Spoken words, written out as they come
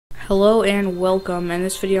Hello and welcome. In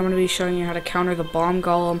this video I'm going to be showing you how to counter the Bomb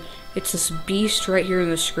Golem. It's this beast right here in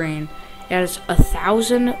the screen. It has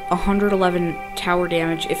 1,111 tower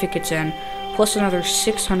damage if it gets in, plus another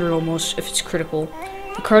 600 almost if it's critical.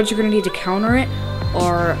 The cards you're going to need to counter it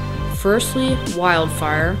are, firstly,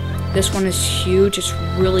 Wildfire. This one is huge, it's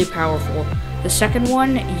really powerful. The second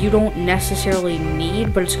one you don't necessarily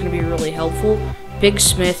need, but it's going to be really helpful. Big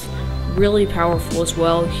Smith, really powerful as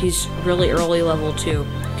well. He's really early level too.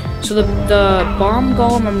 So the Bomb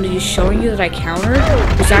Golem I'm going to be showing you that I countered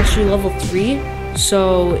is actually level 3.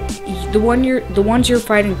 So the ones you're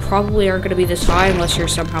fighting probably aren't going to be this high unless you're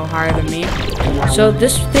somehow higher than me. So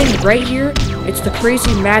this thing right here, it's the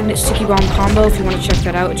crazy magnet sticky bomb combo. If you want to check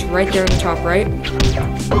that out, it's right there in the top right.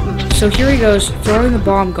 So here he goes, throwing the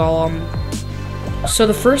Bomb Golem. So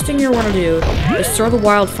the first thing you want to do is throw the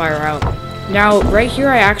Wildfire out. Now right here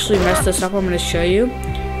I actually messed this up. I'm going to show you.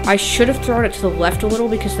 I should have thrown it to the left a little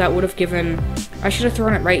because that would have given... I should have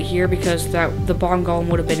thrown it right here because the Bomb Golem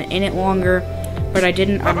would have been in it longer. But I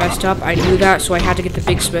didn't. I messed up. I knew that, so I had to get the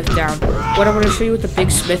Big Smith down. What I'm going to show you with the Big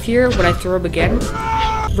Smith here, when I throw him again,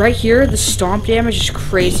 right here, the stomp damage is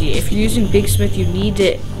crazy. If you're using Big Smith, you need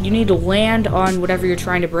to land on whatever you're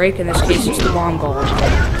trying to break. In this case, it's the Bomb Golem.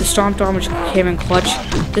 The stomp damage came in clutch.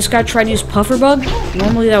 This guy tried to use Puffer Bug.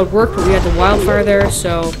 Normally that would work, but we had the Wildfire there,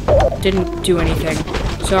 so didn't do anything.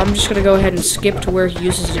 So I'm just going to go ahead and skip to where he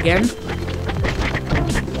uses it again.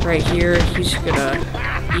 Right here, he's going to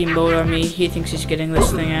emote on me. He thinks he's getting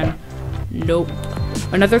this thing in. Nope.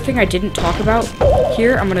 Another thing I didn't talk about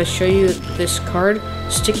here, I'm going to show you this card.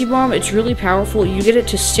 Sticky Bomb, it's really powerful. You get it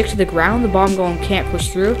to stick to the ground, the Bomb Golem can't push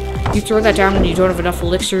through. You throw that down when you don't have enough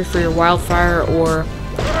elixir for your Wildfire or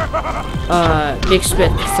Big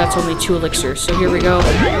Smith, because that's only 2 elixirs. So here we go.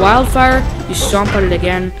 Wildfire, you stomp on it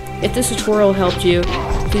again. If this tutorial helped you,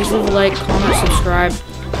 please leave a like, comment, subscribe,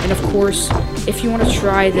 and of course, if you want to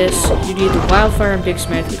try this, you need the Wildfire and Big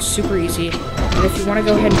Smith. It's super easy. And if you want to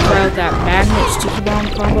go ahead and try out that Magnet Sticky Bomb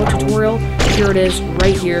combo tutorial, here it is,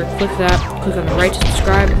 right here. Click that, click on the right to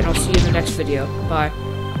subscribe, and I'll see you in the next video. Bye.